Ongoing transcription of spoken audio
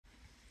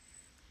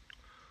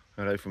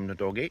Hello from the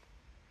doggy.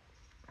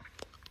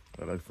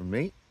 Hello from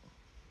me.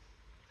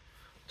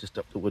 Just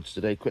up the woods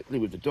today quickly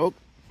with the dog.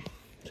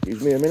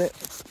 Excuse me a minute.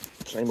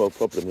 Same old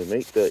problem with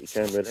me, dirty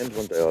camera lens.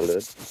 One day I'll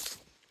learn.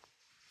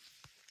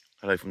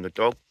 Hello from the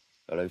dog.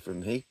 Hello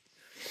from he.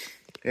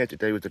 Here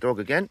today with the dog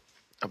again,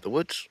 up the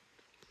woods.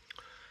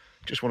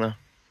 Just want to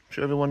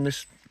show everyone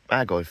this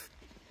bag I've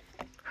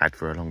had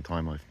for a long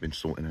time. I've been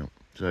sorting out.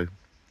 So,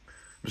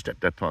 my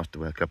stepdad passed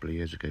away a couple of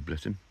years ago,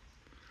 bless him.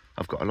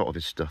 I've got a lot of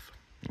his stuff.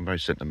 I'm very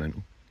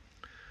sentimental.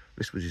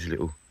 This was his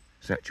little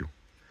satchel.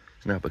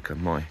 It's now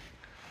become my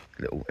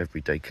little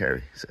everyday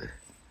carry. So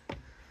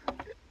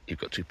you've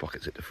got two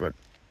pockets at the front.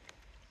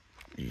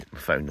 My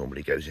phone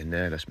normally goes in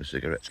there. That's my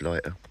cigarettes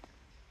lighter.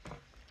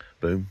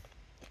 Boom.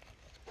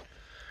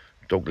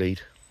 Dog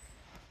lead.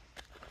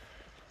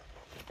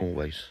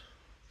 Always.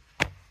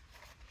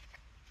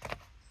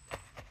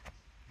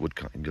 Wood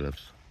cutting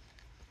gloves.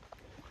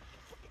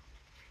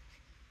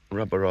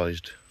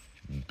 Rubberized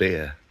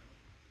beer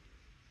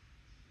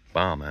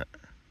bar mat.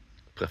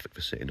 Perfect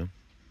for sitting on.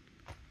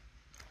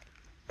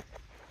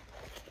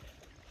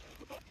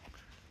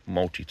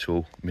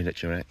 Multi-tool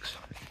miniature axe.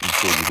 I'm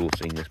sure you've all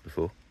seen this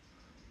before.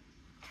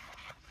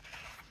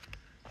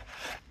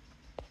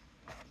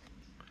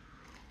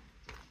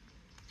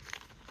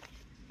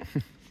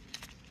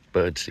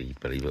 Birdseed,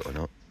 believe it or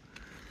not.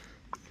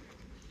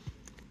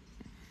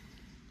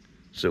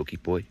 Silky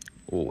boy,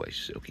 always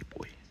silky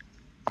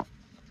boy.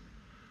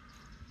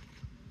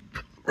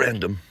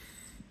 Random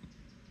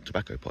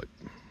tobacco pipe.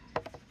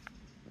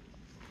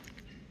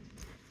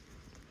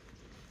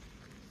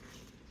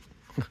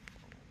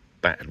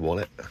 Battered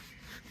wallet,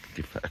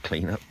 give that a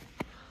clean up.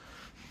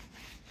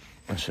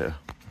 That's an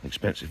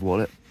expensive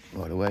wallet,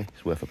 by the way.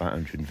 It's worth about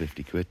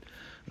 150 quid.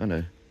 I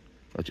know,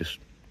 I just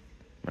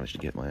managed to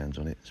get my hands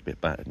on it. It's a bit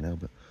battered now,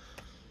 but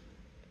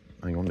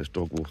hang on, there's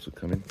dog water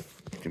coming.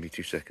 Give me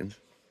 2 seconds.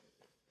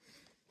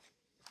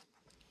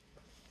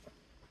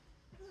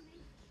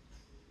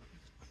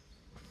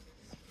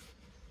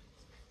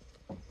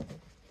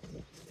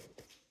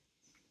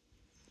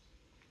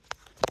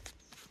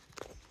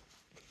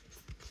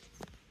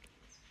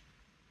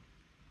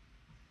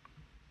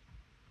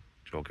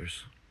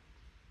 Joggers.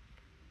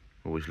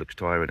 Always looks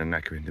tiring and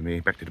knackering to me.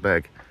 Back to the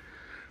bag.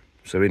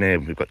 So in here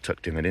we've got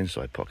tucked in an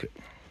inside pocket.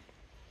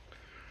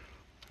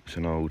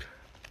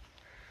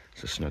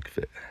 It's a snug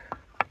fit.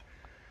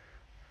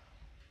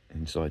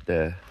 Inside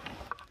there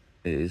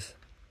is,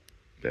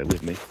 bear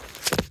with me,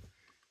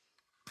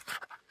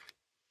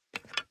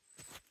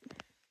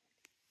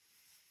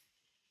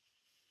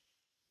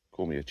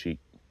 call me a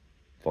cheap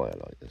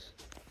firelighters.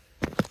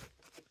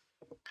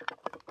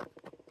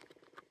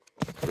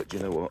 But do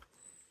you know what?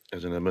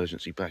 As an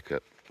emergency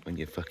backup, when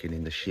you're fucking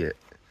in the shit,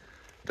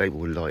 they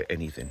will light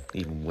anything,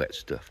 even wet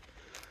stuff.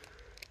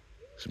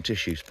 Some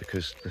tissues,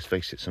 because let's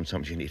face it,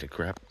 sometimes you need a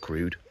crap,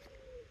 crude.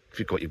 If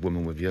you've got your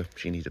woman with you,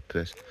 she needs a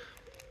piss.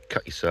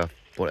 Cut yourself,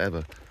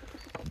 whatever.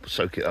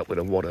 Soak it up with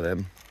a wad of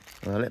them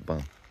and a lip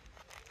balm.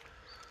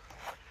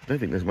 I don't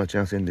think there's much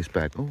else in this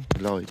bag. Oh, I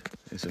lied.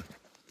 There's a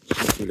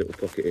sneaky little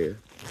pocket here.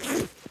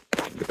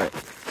 In the back.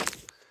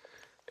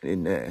 And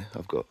in there,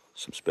 I've got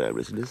some spare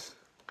Rizzlers,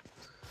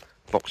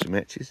 box of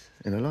matches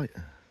and a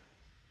lighter.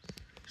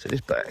 So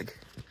this bag,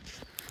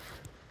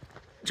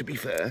 to be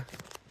fair,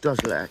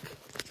 does lack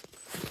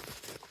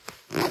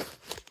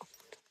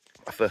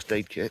a first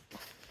aid kit,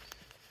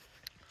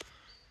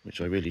 which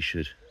I really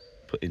should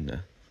put in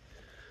there.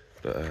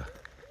 But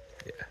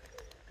yeah,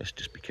 let's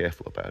just be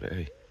careful about it,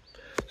 eh?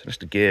 So that's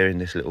the gear in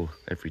this little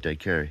everyday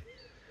carry.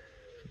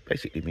 It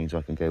basically means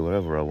I can go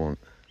wherever I want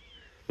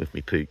with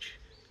me pooch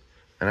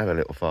and have a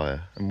little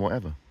fire and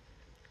whatever.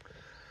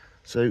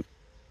 So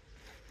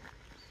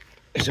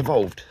it's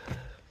evolved.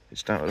 It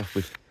started off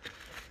with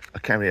a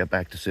carrier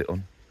bag to sit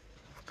on,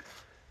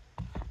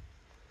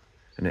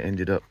 and it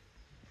ended up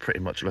pretty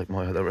much like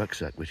my other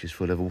rucksack, which is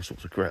full of all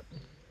sorts of crap.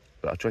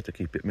 But I tried to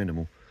keep it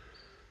minimal.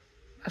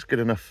 That's good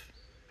enough.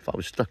 If I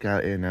was stuck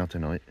out here now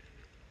tonight,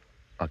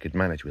 I could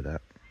manage with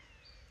that.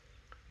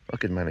 I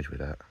could manage with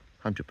that,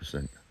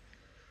 100%.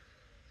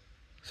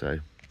 So,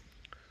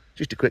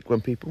 just a quick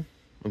one, people.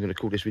 I'm going to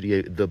call this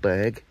video The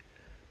Bag.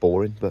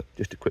 Boring, but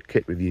just a quick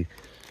kit review.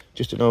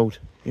 Just an old,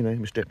 you know,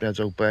 my stepdad's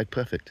old bag.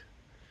 Perfect.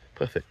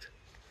 Perfect.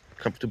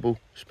 Comfortable,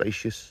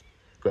 spacious.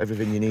 Got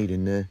everything you need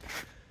in there.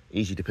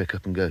 Easy to pick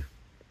up and go.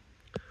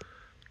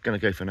 Gonna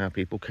go for now,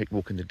 people. Keep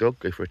walking the dog.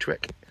 Go for a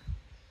trek.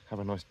 Have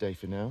a nice day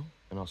for now,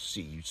 and I'll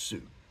see you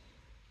soon.